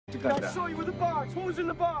I saw you with the box. What was in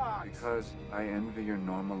the box? Because I envy your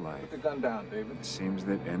normal life. Put the gun down, David. It seems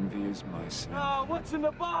that envy is my sin. Oh, what's in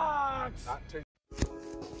the box?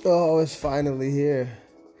 Oh, it's finally here.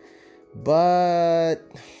 But,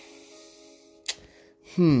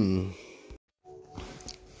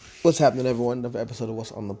 what's happening, everyone? Another episode of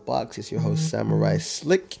What's on the Box. It's your host, Samurai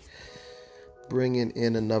Slick, bringing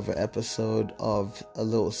in another episode of a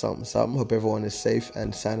little something something. Hope everyone is safe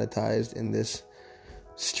and sanitized in this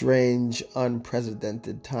strange,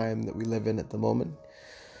 unprecedented time that we live in at the moment.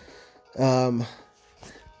 And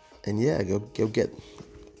yeah, go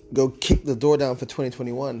kick the door down for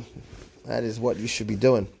 2021. That is what you should be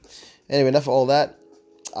doing. Anyway, enough of all that.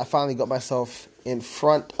 I finally got myself in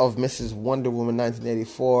front of Mrs. Wonder Woman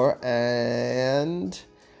 1984, and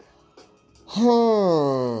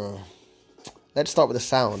let's start with the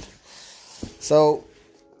sound. So,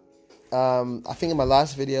 I think in my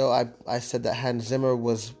last video, I said that Hans Zimmer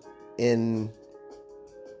was in...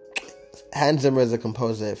 Hans Zimmer is a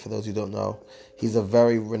composer, for those who don't know. He's a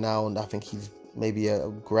very renowned, I think he's maybe a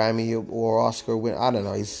Grammy or Oscar winner. I don't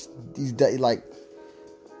know. He's like,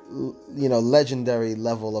 you know, legendary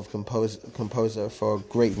level of composer for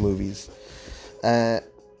great movies. And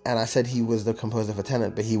I said he was the composer for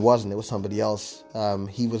Tenet, but he wasn't. It was somebody else.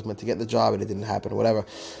 He was meant to get the job, and it didn't happen or whatever.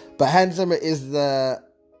 But Hans Zimmer is the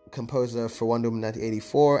composer for Wonder Woman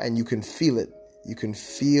 1984, and you can feel it. You can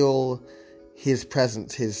feel his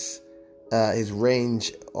presence, his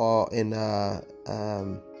range,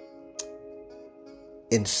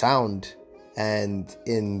 in sound and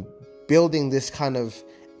in building this kind of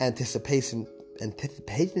anticipation.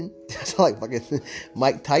 That's like fucking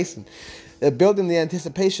Mike Tyson. Building the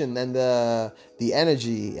anticipation and the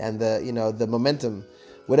energy and the momentum.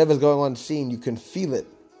 Whatever's going on in the scene, you can feel it.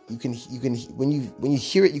 You can when you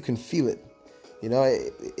hear it, you can feel it. You know,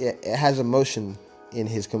 it has emotion in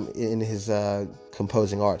his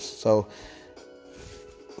composing arts. So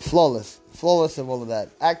flawless of all of that.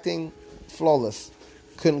 Acting, flawless.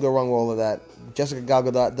 Couldn't go wrong with all of that. Jessica Gal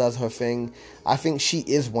Gadot does her thing. I think she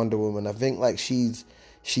is Wonder Woman. I think like she's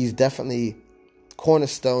definitely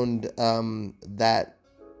cornerstoned that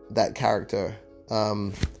character.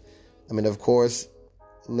 I mean, of course,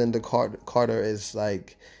 Linda Carter is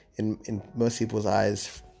like in most people's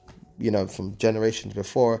eyes, you know, from generations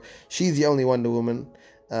before. She's the only Wonder Woman.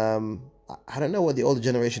 I don't know what the older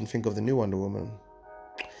generation think of the new Wonder Woman.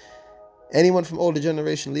 Anyone from older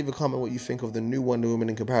generation, leave a comment what you think of the new Wonder Woman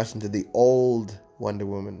in comparison to the old Wonder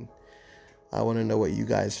Woman. I want to know what you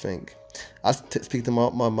guys think. I speak to my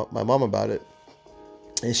mom about it,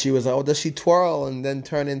 and she was like, "Oh, does she twirl and then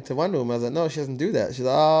turn into Wonder Woman?" I was like, "No, she doesn't do that." She's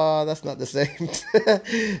like, "Oh, that's not the same."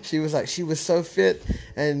 She was like, she was so fit,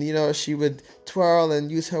 and you know, she would twirl and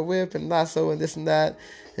use her whip and lasso and this and that.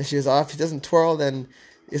 And she was like, "Oh, if she doesn't twirl, then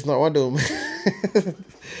it's not Wonder Woman."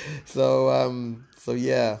 So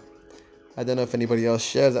yeah. I don't know if anybody else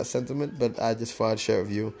shares that sentiment, but I just thought I'd share it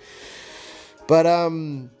with you. But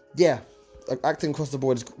yeah, acting across the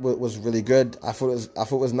board was really good. I thought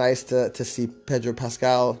it was nice to see Pedro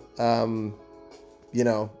Pascal, you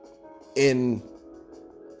know,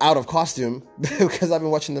 out of costume, because I've been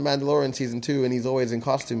watching The Mandalorian season 2, and he's always in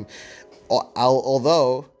costume.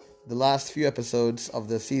 Although the last few episodes of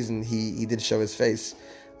the season, he did show his face,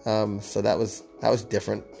 so that was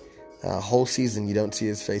different. Whole season you don't see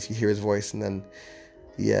his face, you hear his voice, and then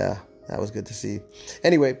yeah, that was good to see.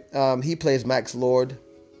 Anyway, he plays Max Lord.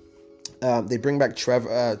 They bring back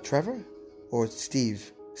Trevor or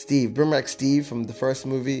Steve. Bring back Steve from the first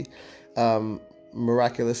movie.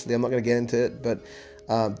 Miraculously, I'm not going to get into it, but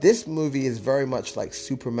this movie is very much like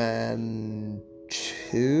Superman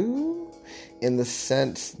 2 in the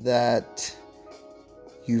sense that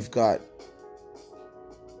you've got,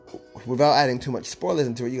 without adding too much spoilers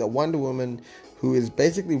into it, you got Wonder Woman who is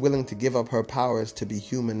basically willing to give up her powers to be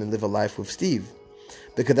human and live a life with Steve,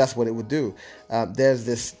 because that's what it would do. There's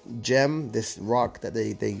this gem, this rock that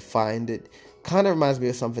they find. It kind of reminds me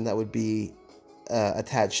of something that would be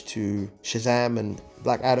attached to Shazam and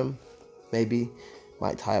Black Adam, maybe.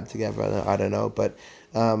 Might tie up together, I don't know. But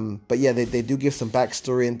yeah, they do give some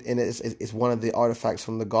backstory in it. It's one of the artifacts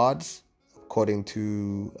from the gods, according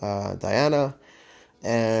to Diana.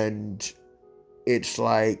 And it's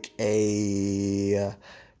like it's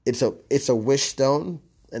a wish stone,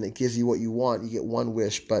 and it gives you what you want. You get one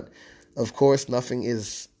wish, but of course nothing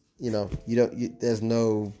is, you know, there's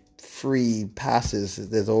no free passes.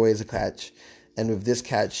 There's always a catch, and with this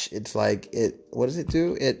catch, it's like what does it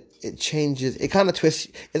do? It changes. It kind of twists.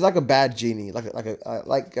 It's like a bad genie, like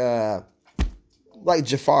like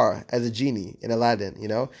Jafar as a genie in Aladdin, you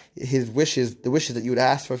know? His wishes, the wishes that you would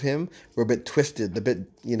ask of him were a bit twisted, a bit,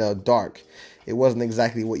 you know, dark. It wasn't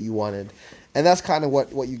exactly what you wanted. And that's kind of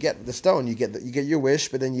what you get with the stone. You get your wish,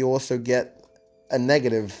 but then you also get a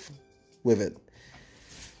negative with it.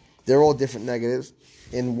 They're all different negatives.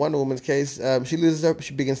 In Wonder Woman's case, she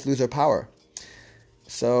begins to lose her power.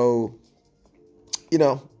 So, you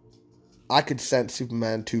know, I could sense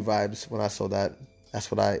Superman 2 vibes when I saw that.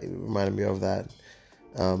 That's what it reminded me of that.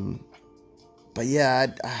 But yeah,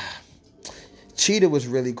 Cheetah was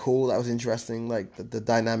really cool. That was interesting. Like the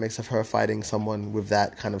dynamics of her fighting someone with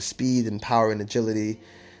that kind of speed and power and agility.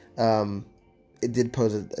 It did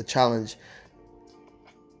pose a challenge.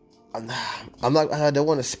 I don't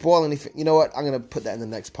want to spoil anything. You know what? I'm going to put that in the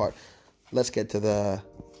next part. Let's get to the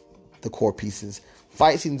core pieces.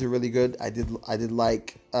 Fight scenes are really good. I did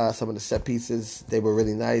like some of the set pieces. They were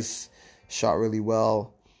really nice. Shot really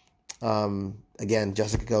well. Again,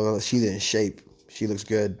 Jessica Biel, she's in shape. She looks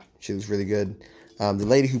good. She looks really good. The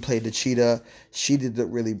lady who played the Cheetah, she did look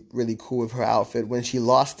really, really cool with her outfit. When she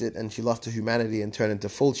lost it and she lost her humanity and turned into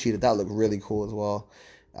full Cheetah, that looked really cool as well.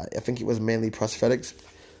 I think it was mainly prosthetics,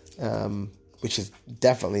 which is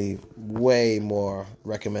definitely way more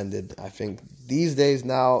recommended. I think these days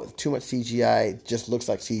now, too much CGI just looks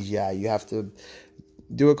like CGI. You have to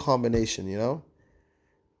do a combination, you know?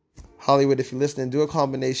 Hollywood, if you're listening, do a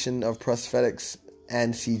combination of prosthetics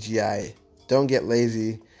and CGI. Don't get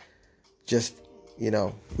lazy. Just, you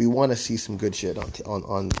know, we want to see some good shit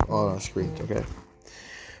on our screens, okay?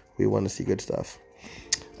 We want to see good stuff.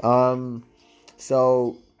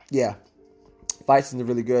 So, yeah. Fight scenes are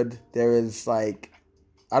really good. There is, like,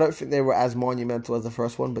 I don't think they were as monumental as the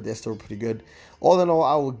first one, but they're still pretty good. All in all,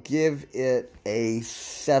 I will give it a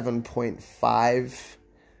 7.5.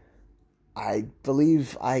 I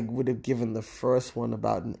believe I would have given the first one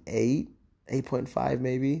about an 8.5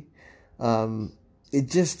 maybe. It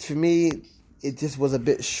just, for me, it just was a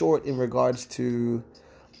bit short in regards to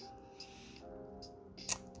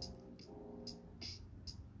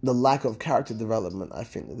the lack of character development. I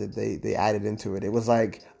think that they added into it. It was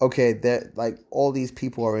like, okay, that like all these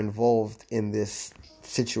people are involved in this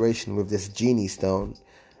situation with this genie stone,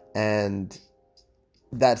 and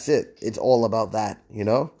that's it. It's all about that, you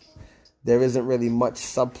know? There isn't really much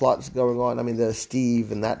subplots going on. I mean, there's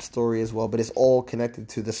Steve and that story as well, but it's all connected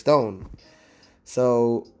to the stone.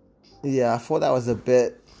 So, yeah, I thought that was a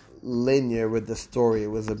bit linear with the story.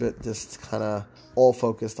 It was a bit just kind of all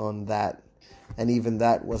focused on that. And even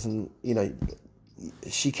that wasn't, you know,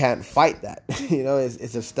 she can't fight that. You know,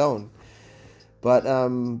 it's a stone. But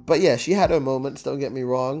yeah, she had her moments, don't get me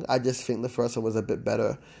wrong. I just think the first one was a bit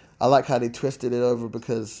better. I like how they twisted it over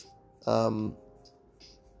because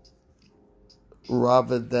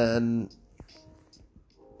rather than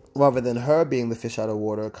her being the fish out of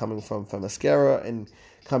water coming from Themyscira and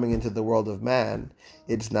coming into the world of man,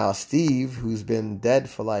 it's now Steve, who's been dead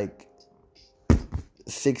for like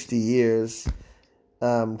 60 years,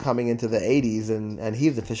 coming into the 80s, and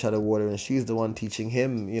he's the fish out of water, and she's the one teaching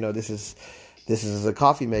him, you know, this is a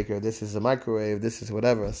coffee maker, this is a microwave, this is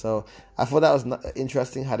whatever. So I thought that was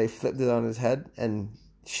interesting how they flipped it on his head, and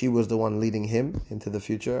she was the one leading him into the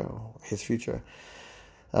future, or his future.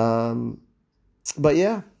 But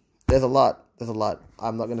yeah, there's a lot.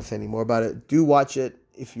 I'm not going to say any more about it. Do watch it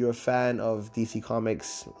if you're a fan of DC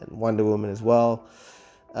Comics and Wonder Woman as well.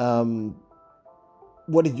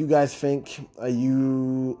 What did you guys think? Are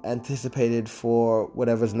you anticipated for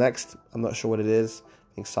whatever's next? I'm not sure what it is.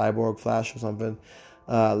 I think Cyborg, Flash or something.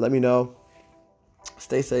 Let me know.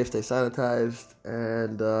 Stay safe, stay sanitized,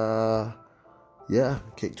 and yeah,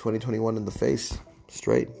 kick 2021 in the face.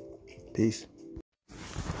 Straight. Peace.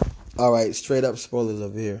 Alright, straight up spoilers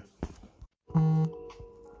over here.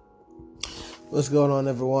 What's going on,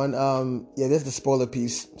 everyone? Yeah, this is the spoiler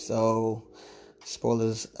piece, so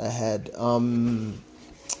spoilers ahead.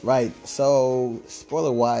 Right, so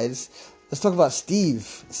spoiler wise, let's talk about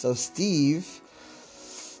Steve. So Steve,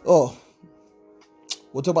 we'll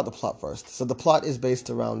talk about the plot first. So the plot is based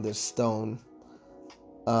around this stone,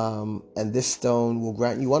 and this stone will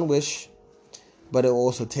grant you one wish, but it will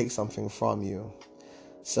also take something from you.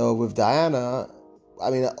 So with Diana, I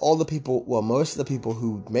mean, most of the people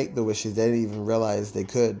who make the wishes, they didn't even realize they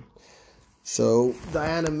could. So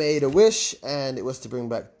Diana made a wish, and it was to bring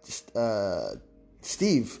back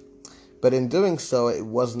Steve. But in doing so, it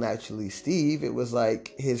wasn't actually Steve. It was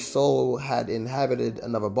like his soul had inhabited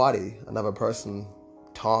another body, another person,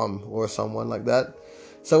 Tom or someone like that.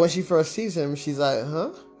 So when she first sees him, she's like,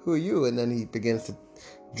 huh? Who are you? And then he begins to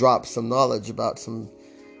drop some knowledge about some,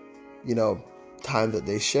 you know, time that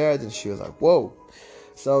they shared. And she was like, whoa.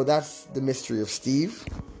 So that's the mystery of Steve.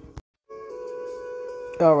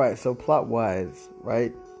 Alright, so plot-wise,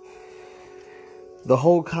 right? The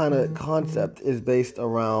whole kind of concept is based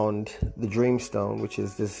around the Dreamstone, which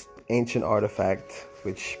is this ancient artifact,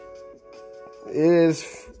 which is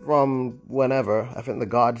from whenever. I think the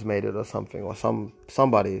gods made it or something, or some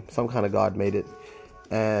kind of god made it.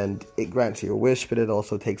 And it grants you a wish, but it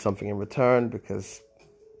also takes something in return, because,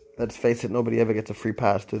 let's face it, nobody ever gets a free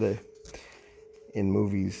pass, do they? In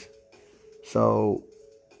movies. So,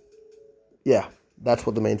 yeah, that's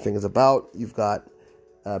what the main thing is about. You've got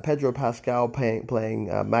Pedro Pascal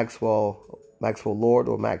playing Maxwell Lord,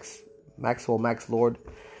 or Max Lord.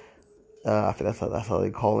 I think that's how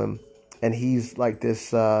they call him. And he's like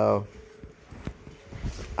this. I'm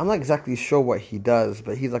not exactly sure what he does,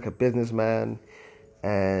 but he's like a businessman,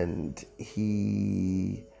 and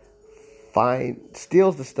he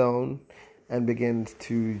steals the stone and begins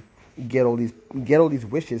to get all these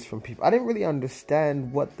wishes from people. I didn't really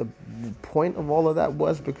understand what the point of all of that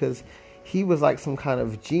was, because he was like some kind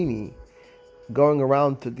of genie going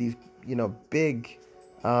around to these, big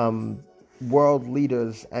world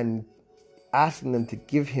leaders and asking them to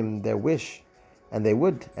give him their wish, and they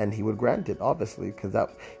would, and he would grant it, obviously, because that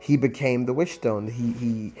he became the wish stone.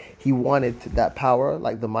 He wanted that power,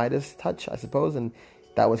 like the Midas touch, I suppose, and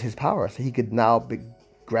that was his power. So he could now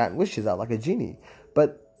grant wishes out like a genie.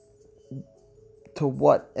 But to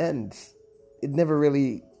what ends? It never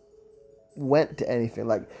really went to anything.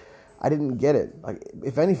 Like, I didn't get it. Like,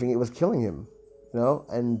 if anything, it was killing him,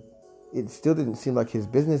 and it still didn't seem like his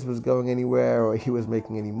business was going anywhere, or he was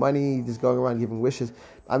making any money, just going around giving wishes.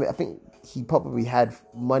 I mean, I think he probably had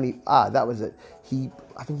money. That was it.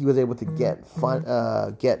 I think he was able to get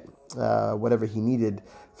whatever he needed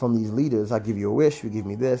from these leaders. I'll give you a wish, you give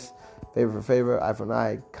me this, favor for favor, eye for an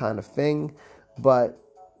eye kind of thing. But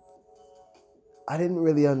I didn't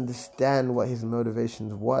really understand what his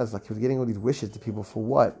motivations was. Like, he was getting all these wishes to people for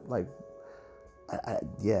what? Like, I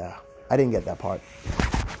didn't get that part.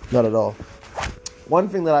 Not at all. One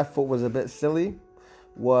thing that I thought was a bit silly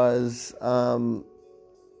was the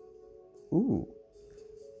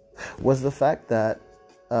fact that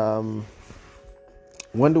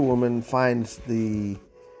Wonder Woman finds the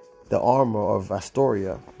armor of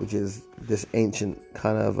Astoria, which is this ancient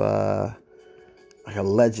kind of like a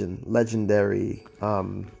legendary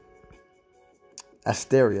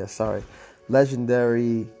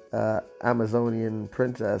legendary Amazonian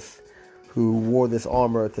princess who wore this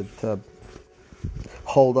armor to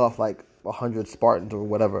hold off like 100 Spartans or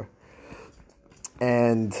whatever.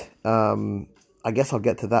 And I guess I'll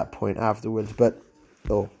get to that point afterwards, but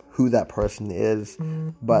who that person is.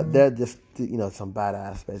 But they're just, some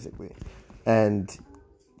badass basically. And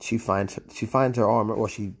she finds her armor, or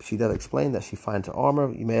she does explain that she finds her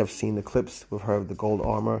armor. You may have seen the clips with her, the gold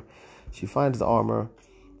armor. She finds the armor,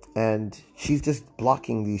 and she's just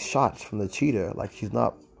blocking these shots from the Cheetah. Like, she's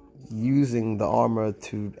not using the armor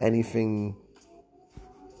to anything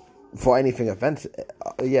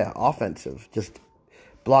offensive. Just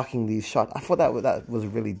blocking these shots. I thought that was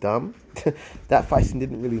really dumb. That fight scene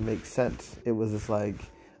didn't really make sense. It was just like,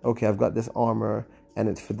 okay, I've got this armor and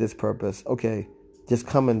it's for this purpose. Okay, just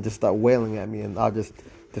come and just start wailing at me and I'll just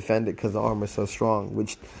defend it because the armor is so strong.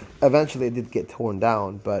 Which eventually it did get torn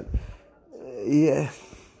down, but yeah,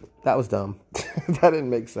 that was dumb. That didn't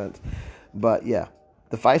make sense. But yeah,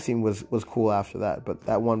 the fight scene was cool after that. But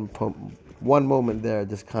that one moment there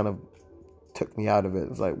just kind of took me out of it. It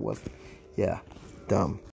was like,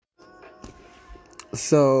 dumb.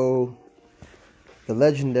 So the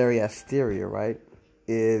legendary Asteria, right,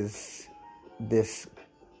 is this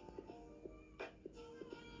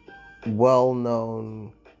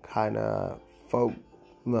well-known kind of folk,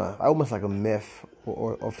 almost like a myth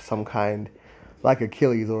or of some kind, like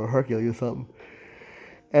Achilles or Hercules or something.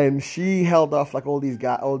 And she held off like all these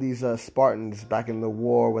Spartans back in the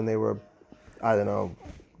war when they were, I don't know,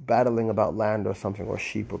 battling about land or something, or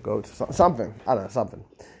sheep or goats or something. I don't know, something.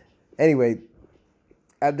 Anyway,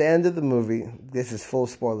 at the end of the movie, this is full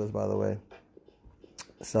spoilers, by the way.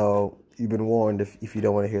 So you've been warned if you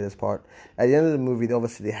don't want to hear this part. At the end of the movie,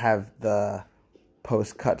 obviously they have the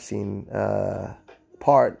post-cutscene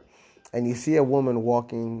part, and you see a woman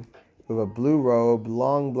walking with a blue robe,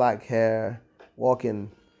 long black hair, walking,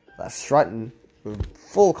 strutting with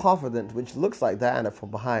full confidence, which looks like Diana from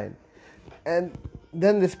behind. And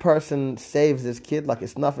then this person saves this kid like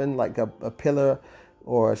it's nothing, like a pillar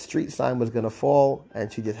or a street sign was going to fall,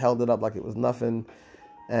 and she just held it up like it was nothing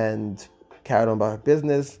and carried on about her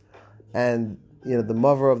business. And, the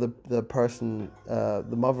mother of the person,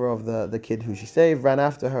 the mother of the kid who she saved ran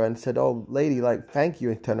after her and said, "Oh, lady, like, thank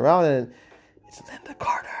you," and turned around and It's Linda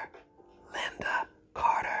Carter. Linda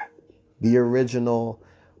Carter. The original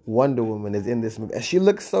Wonder Woman is in this movie. And she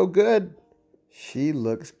looks so good. She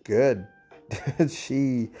looks good.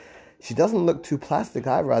 She doesn't look too plastic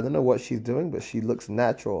either. I don't know what she's doing, but she looks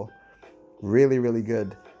natural. Really, really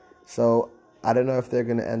good. So I don't know if they're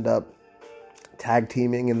going to end up tag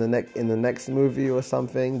teaming in the next movie or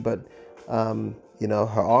something, but her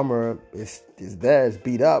armor is there. It's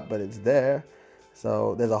beat up, but it's there.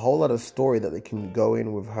 So there's a whole lot of story that they can go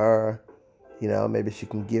in with her. Maybe she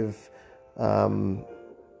can give Wonder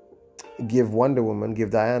Woman,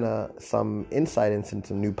 give Diana some insight into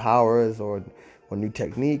some new powers or new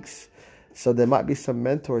techniques. So there might be some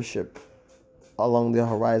mentorship along the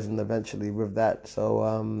horizon eventually with that.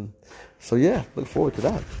 So yeah, look forward to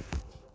that.